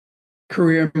my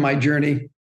career, my journey,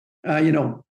 I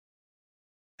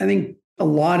think a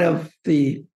lot of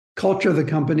the culture of the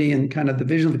company and kind of the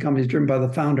vision of the company is driven by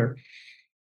the founder.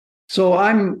 So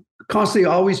I'm constantly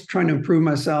always trying to improve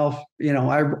myself.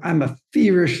 I'm a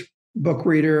feverish book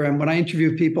reader. And when I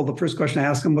interview people, the first question I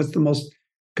ask them, what's the most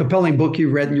compelling book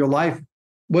you've read in your life?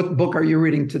 What book are you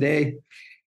reading today?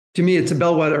 To me, it's a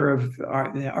bellwether of,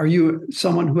 are you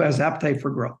someone who has appetite for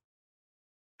growth?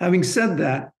 Having said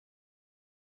that,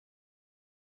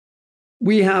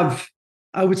 we have,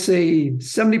 I would say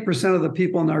 70% of the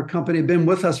people in our company have been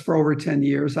with us for over 10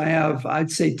 years. I have, I'd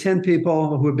say 10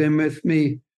 people who have been with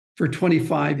me for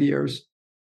 25 years.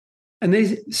 And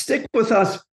they stick with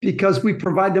us because we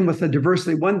provide them with a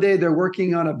diversity. One day they're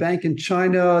working on a bank in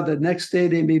China. The next day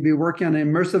they may be working on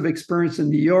an immersive experience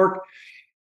in New York.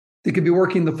 They could be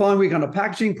working the following week on a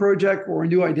packaging project or a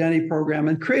new identity program.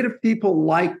 And creative people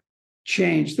like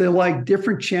change. They like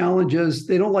different challenges.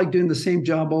 They don't like doing the same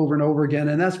job over and over again.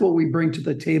 And that's what we bring to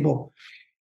the table.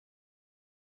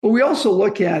 But we also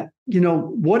look at,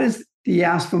 what is the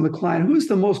ask from the client? Who's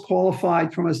the most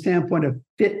qualified from a standpoint of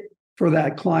fit for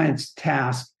that client's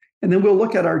task? And then we'll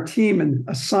look at our team and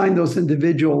assign those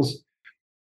individuals.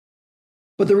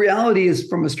 But the reality is,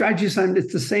 from a strategy side,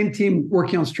 it's the same team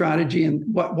working on strategy. And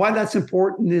why that's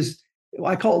important is,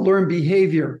 I call it learned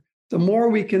behavior. The more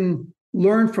we can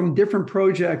learn from different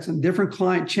projects and different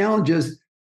client challenges,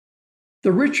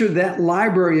 the richer that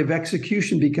library of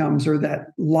execution becomes, or that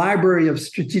library of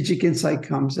strategic insight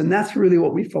comes. And that's really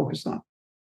what we focus on.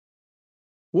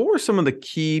 What were some of the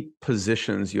key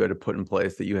positions you had to put in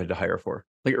place that you had to hire for?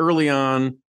 Like early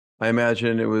on, I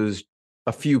imagine it was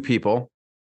a few people.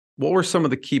 What were some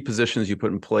of the key positions you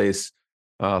put in place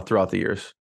throughout the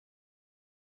years?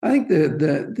 I think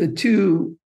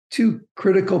the two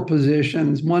critical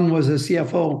positions. One was a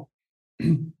CFO.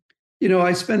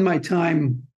 I spend my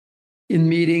time in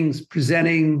meetings,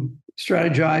 presenting,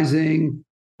 strategizing,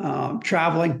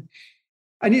 traveling.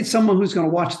 I need someone who's going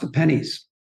to watch the pennies,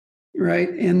 right?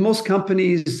 And most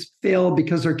companies fail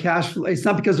because their cash flow, it's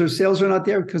not because their sales are not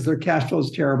there, because their cash flow is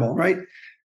terrible, right?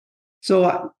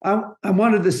 So I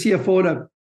wanted the CFO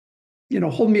to,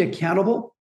 hold me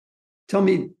accountable, tell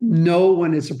me no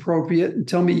when it's appropriate, and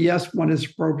tell me yes when it's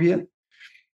appropriate.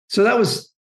 So that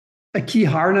was a key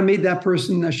hire, and I made that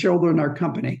person a shareholder in our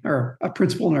company, or a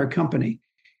principal in our company.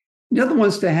 The other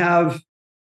one's to have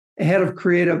a head of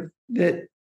creative that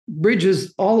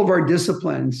bridges all of our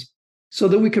disciplines so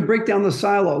that we could break down the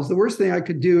silos. The worst thing I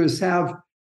could do is have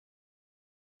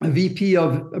a VP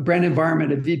of a brand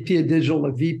environment, a VP of digital,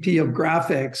 a VP of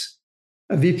graphics,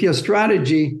 a VP of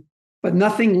strategy, but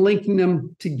nothing linking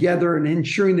them together and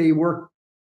ensuring they work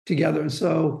together. And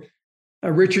so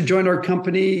Richard joined our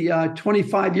company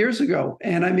 25 years ago,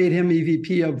 and I made him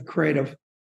EVP of creative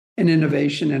and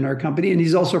innovation in our company. And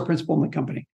he's also a principal in the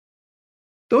company.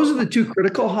 Those are the two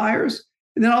critical hires.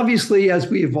 And then obviously, as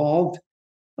we evolved,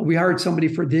 we hired somebody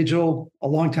for digital a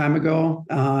long time ago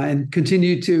and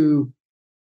continue to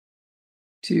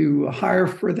hire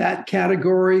for that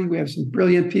category. We have some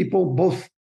brilliant people, both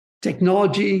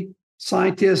technology,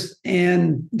 scientists,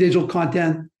 and digital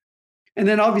content. And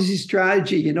then obviously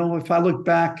strategy. If I look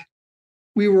back,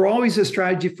 we were always a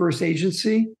strategy first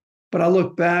agency, but I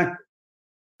look back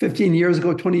 15 years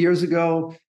ago, 20 years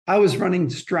ago, I was running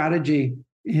strategy,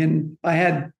 and I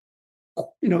had,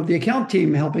 the account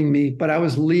team helping me, but I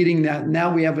was leading that.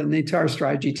 Now we have an entire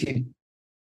strategy team.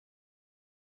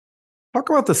 Talk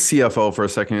about the CFO for a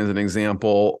second as an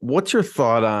example. What's your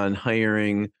thought on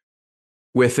hiring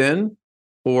within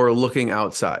or looking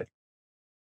outside?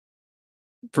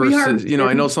 Versus,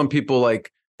 I know some people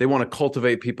they want to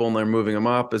cultivate people and they're moving them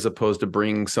up as opposed to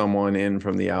bringing someone in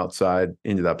from the outside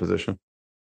into that position.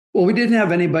 Well, we didn't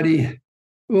have anybody.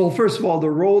 Well, first of all, the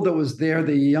role that was there,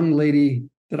 the young lady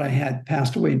that I had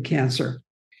passed away in cancer.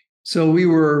 So we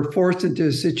were forced into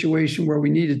a situation where we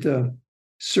needed to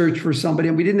search for somebody,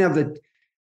 and we didn't have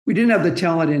the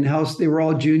talent in-house. They were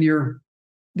all junior.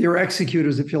 they're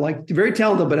executors, if you like, very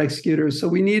talented, but executors. So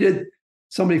we needed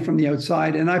somebody from the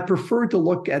outside. And I preferred to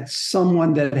look at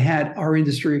someone that had our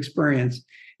industry experience.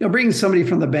 Bringing somebody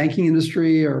from the banking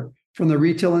industry or from the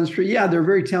retail industry, yeah, they're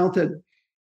very talented,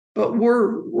 but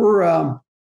we're an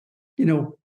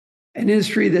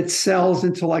industry that sells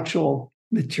intellectual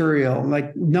material,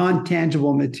 like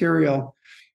non-tangible material.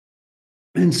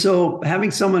 And so having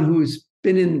someone who's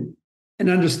been in and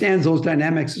understands those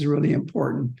dynamics is really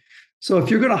important. So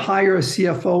if you're going to hire a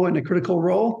CFO in a critical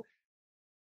role,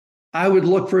 I would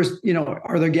look first,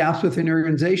 are there gaps within your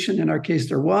organization? In our case,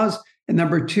 there was. And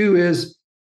number two is,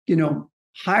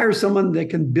 hire someone that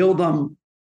can build on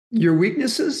your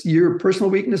weaknesses, your personal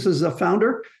weaknesses as a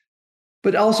founder,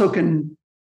 but also can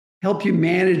help you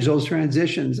manage those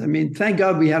transitions. I mean, thank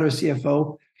God we had our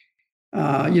CFO,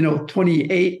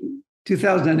 2008,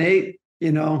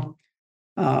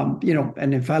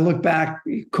 and if I look back,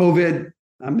 COVID,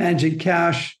 managing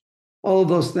cash, all of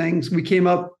those things, we came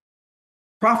up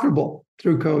profitable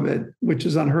through COVID, which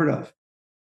is unheard of.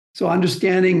 So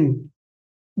understanding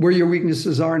where your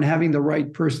weaknesses are and having the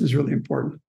right person is really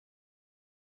important.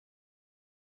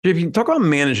 If you talk about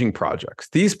managing projects,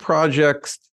 these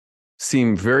projects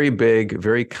seem very big,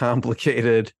 very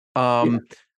complicated. I'm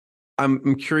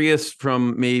curious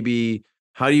from maybe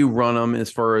how do you run them as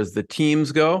far as the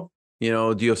teams go?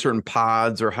 Do you have certain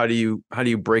pods, or how do you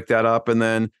break that up? And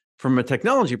then from a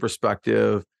technology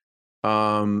perspective,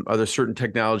 are there certain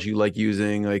technology you like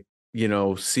using, like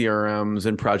CRMs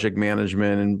and project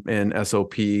management and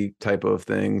SOP type of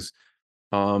things?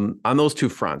 On those two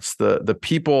fronts, the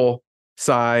people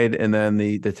side and then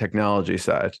the technology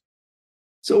side.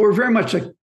 So we're very much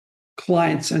a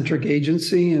client-centric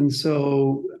agency. And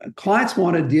so clients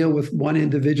want to deal with one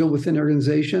individual within an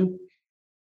organization.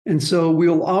 And so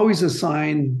we'll always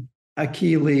assign a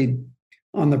key lead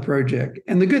on the project.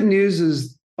 And the good news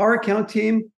is our account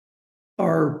team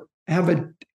have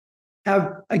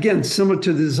again, similar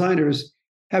to the designers,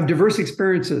 have diverse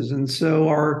experiences. And so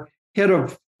our head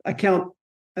of account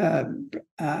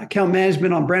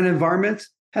management on brand environments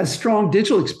has strong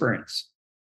digital experience,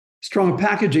 strong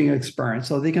packaging experience.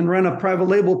 So they can run a private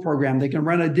label program, they can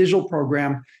run a digital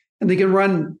program, and they can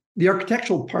run the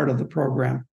architectural part of the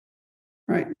program,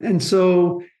 right? And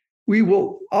so we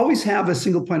will always have a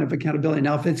single point of accountability.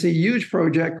 Now, if it's a huge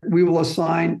project, we will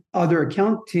assign other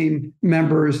account team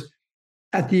members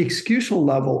at the executional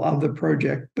level of the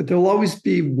project, but there'll always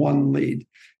be one lead.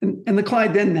 And the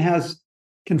client then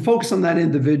can focus on that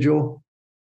individual.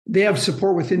 They have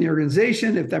support within the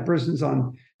organization. If that person's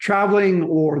on traveling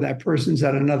or that person's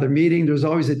at another meeting, there's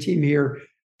always a team here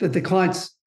that the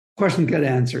client's questions get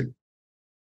answered.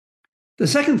 The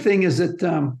second thing is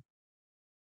that,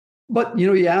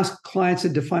 you ask clients to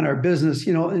define our business.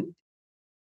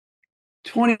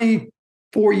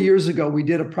 24 years ago, we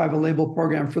did a private label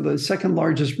program for the second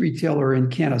largest retailer in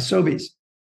Canada, Sobeys.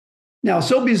 Now,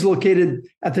 Sobeys located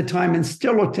at the time in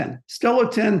Stellarton.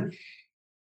 Stellarton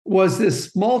was this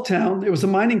small town. It was a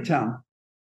mining town,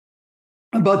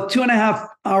 about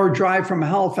 2.5-hour drive from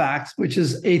Halifax, which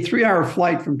is a 3-hour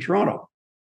flight from Toronto.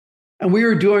 And we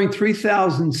were doing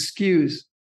 3,000 SKUs,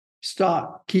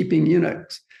 stock keeping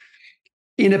units,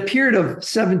 in a period of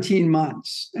 17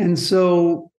 months. And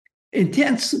so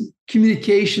intense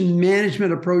communication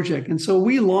management of project. And so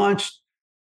we launched,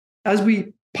 as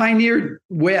we pioneered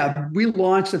web, we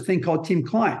launched a thing called Team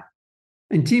Client.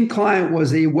 And Team Client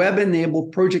was a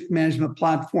web-enabled project management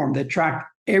platform that tracked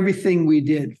everything we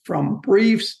did, from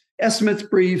briefs, estimates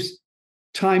briefs,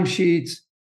 timesheets,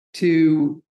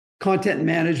 to content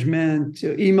management,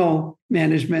 to email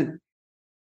management.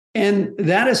 And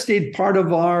that has stayed part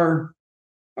of our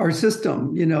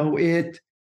system.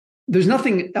 There's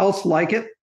nothing else like it.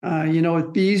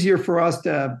 It'd be easier for us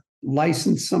to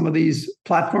license some of these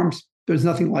platforms. There's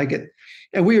nothing like it.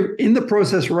 And we're in the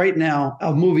process right now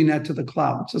of moving that to the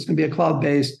cloud. So it's going to be a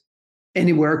cloud-based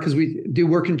anywhere, because we do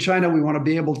work in China. We want to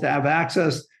be able to have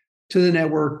access to the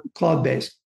network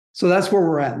cloud-based. So that's where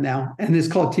we're at now. And it's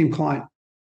called Team Client.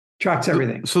 Tracks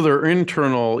everything. So they're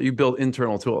internal, you build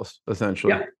internal tools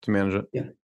essentially to manage it. Yeah.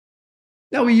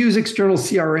 Now we use external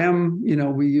CRM.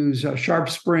 We use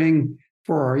SharpSpring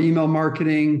for our email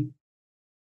marketing.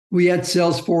 We had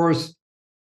Salesforce.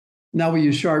 Now we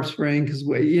use SharpSpring because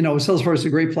Salesforce is a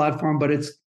great platform, but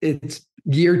it's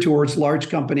geared towards large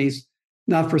companies,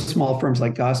 not for small firms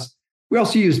like us. We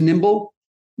also use Nimble,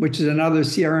 which is another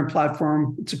CRM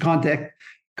platform. It's a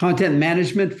content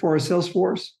management for our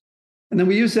Salesforce. And then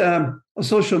we use a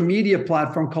social media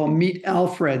platform called Meet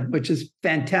Alfred, which is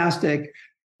fantastic.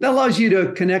 That allows you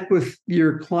to connect with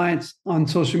your clients on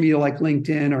social media like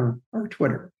LinkedIn or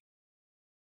Twitter.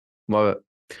 Love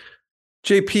it.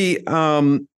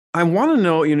 JP, I want to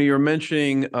know, you're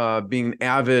mentioning being an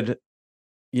avid,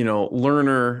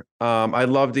 learner. I'd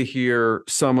love to hear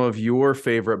some of your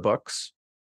favorite books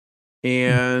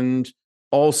and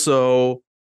also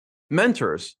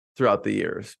mentors throughout the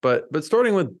years. But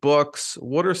starting with books,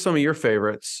 what are some of your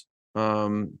favorites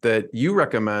that you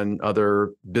recommend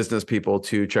other business people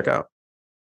to check out?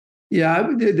 Yeah,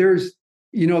 there's,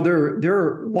 there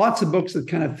are lots of books that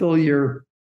kind of fill your,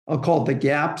 I'll call it the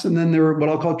gaps. And then there are what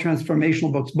I'll call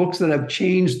transformational books that have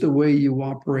changed the way you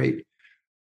operate.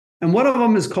 And one of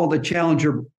them is called The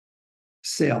Challenger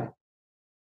Sale.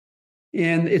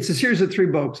 And it's a series of 3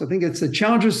 books. I think it's The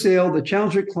Challenger Sale, The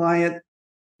Challenger Client,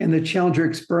 and The Challenger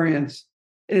Experience.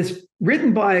 And it's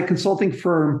written by a consulting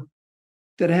firm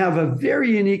that have a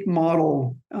very unique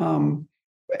model. And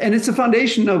it's a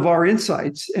foundation of our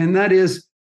insights. And that is,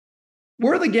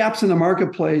 where are the gaps in the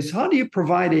marketplace? How do you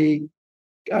provide a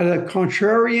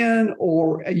contrarian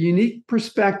or a unique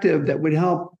perspective that would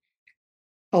help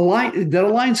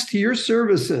aligns to your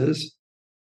services,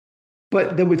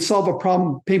 but that would solve a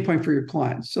problem, pain point for your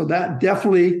clients? So that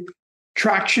definitely,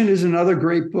 Traction is another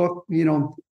great book,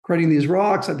 Creating These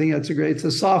Rocks. I think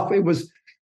it was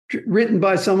written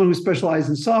by someone who specialized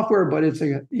in software, but it's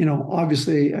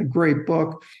obviously a great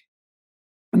book.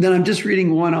 And then I'm just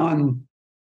reading one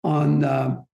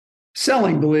on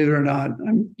selling, believe it or not.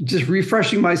 I'm just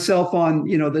refreshing myself on,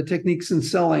 the techniques in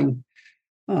selling,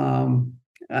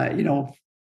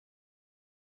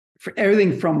 for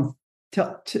everything from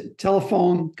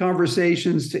telephone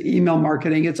conversations to email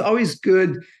marketing. It's always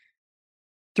good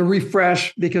to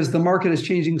refresh because the market is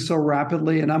changing so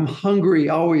rapidly, and I'm hungry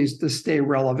always to stay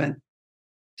relevant,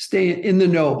 stay in the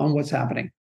know on what's happening.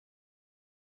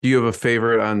 Do you have a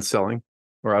favorite on selling?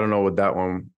 Or I don't know what that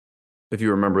one, if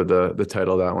you remember the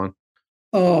title of that one.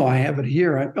 Oh, I have it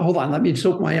here. Hold on, let me just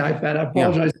open my iPad. I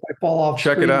apologize if I fall off.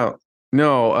 Check screen. it out.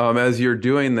 No, as you're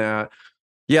doing that,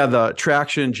 the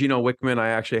Traction, Gino Wickman,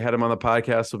 I actually had him on the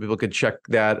podcast so people could check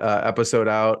that episode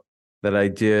out that I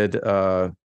did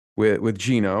with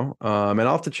Gino. And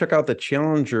I'll have to check out the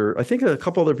Challenger. I think a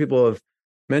couple other people have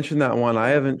mentioned that one. I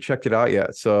haven't checked it out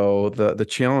yet. So the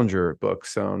Challenger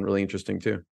books sound really interesting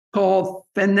too. Called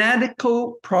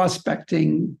Fanatical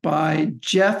Prospecting by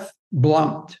Jeff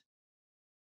Blount.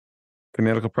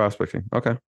 Fanatical Prospecting.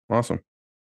 Okay, awesome.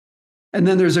 And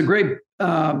then there's a great,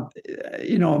 there's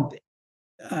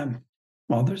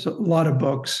a lot of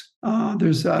books.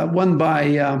 There's one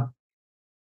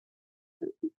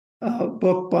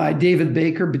book by David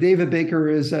Baker. David Baker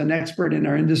is an expert in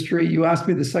our industry. You asked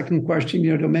me the second question,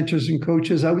 to mentors and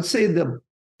coaches. I would say the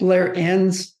Blair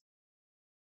Enns,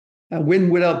 Win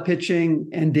Without Pitching,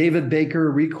 and David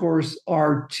Baker Recourse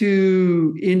are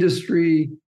 2 industry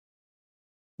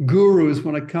gurus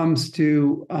when it comes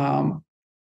to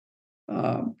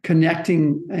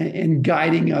connecting and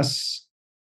guiding us.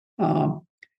 And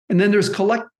then there's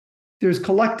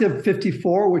Collective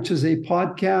 54, which is a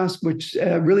podcast which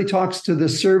really talks to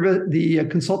the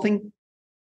consulting.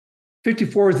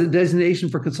 54 is the designation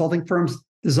for consulting firms,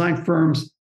 design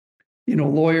firms,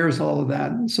 lawyers, all of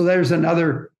that. So there's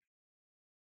another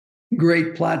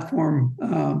great platform,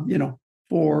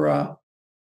 for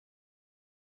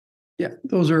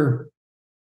those are.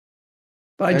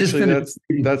 But Actually,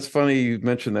 that's funny you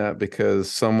mentioned that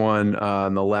because someone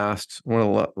on one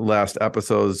of the last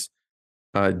episodes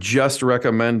just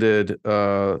recommended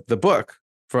the book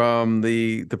from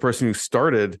the person who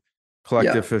started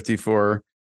Collective 54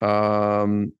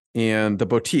 and the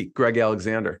Boutique, Greg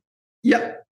Alexander.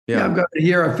 Yeah, I've got it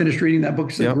here. I finished reading that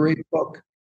book. It's a great book.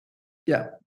 Yeah,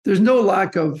 there's no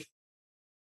lack of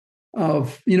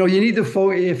you need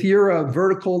to if you're a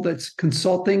vertical that's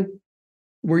consulting,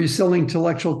 where you're selling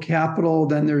intellectual capital,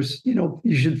 then there's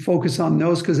you should focus on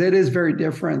those because it is very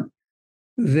different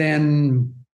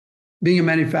than being a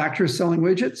manufacturer selling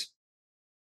widgets.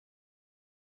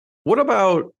 What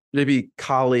about maybe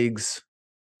colleagues?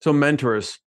 So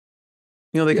mentors,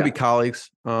 they could be colleagues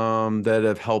that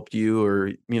have helped you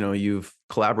or, you've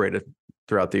collaborated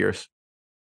throughout the years.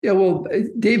 Yeah, well,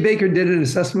 Dave Baker did an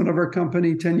assessment of our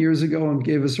company 10 years ago and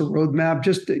gave us a roadmap,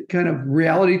 just a kind of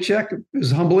reality check. It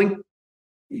was humbling.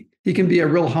 He can be a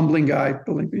real humbling guy,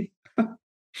 believe me.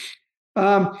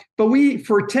 But we,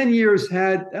 for 10 years,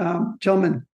 had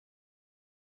gentlemen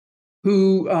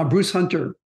who, Bruce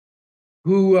Hunter,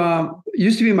 who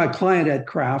used to be my client at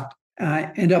Kraft,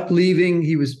 ended up leaving.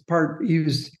 He was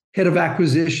head of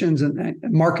acquisitions and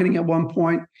marketing at one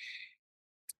point.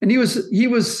 And he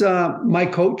was my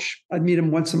coach. I'd meet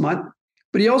him once a month,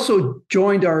 but he also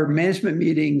joined our management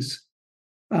meetings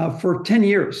for 10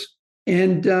 years.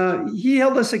 And he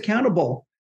held us accountable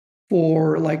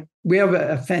for, like, we have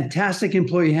a fantastic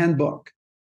employee handbook,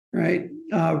 right?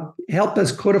 Helped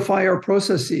us codify our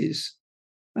processes,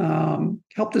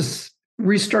 helped us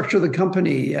restructure the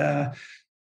company,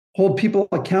 hold people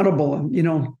accountable,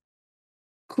 and,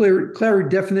 clear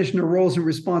definition of roles and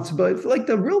responsibilities, like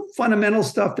the real fundamental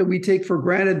stuff that we take for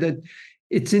granted, that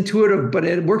it's intuitive, but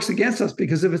it works against us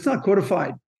because if it's not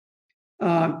codified,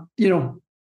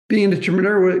 being an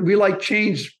entrepreneur, we like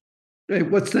change. Right?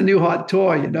 What's the new hot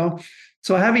toy,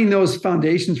 So having those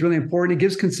foundations is really important. It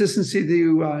gives consistency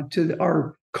to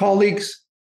our colleagues,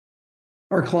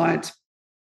 our clients.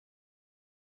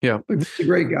 Yeah. He's a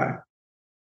great guy.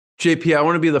 JP, I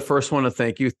want to be the first one to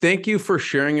thank you. Thank you for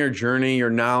sharing your journey, your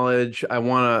knowledge. I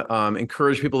want to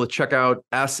encourage people to check out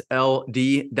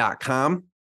sld.com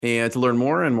and to learn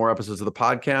more and more episodes of the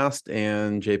podcast.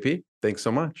 And JP, thanks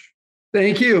so much.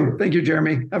 Thank you. Thank you,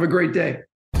 Jeremy. Have a great day.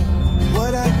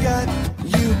 What I got,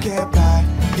 you can't buy.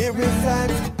 It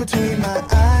resides between my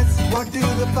eyes. Walked through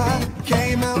the fire,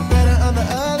 came out better on the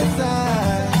other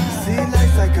side. See,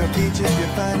 life's like a beach if you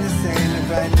find the sand. And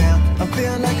right now, I'm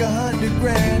feeling like $100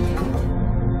 grand.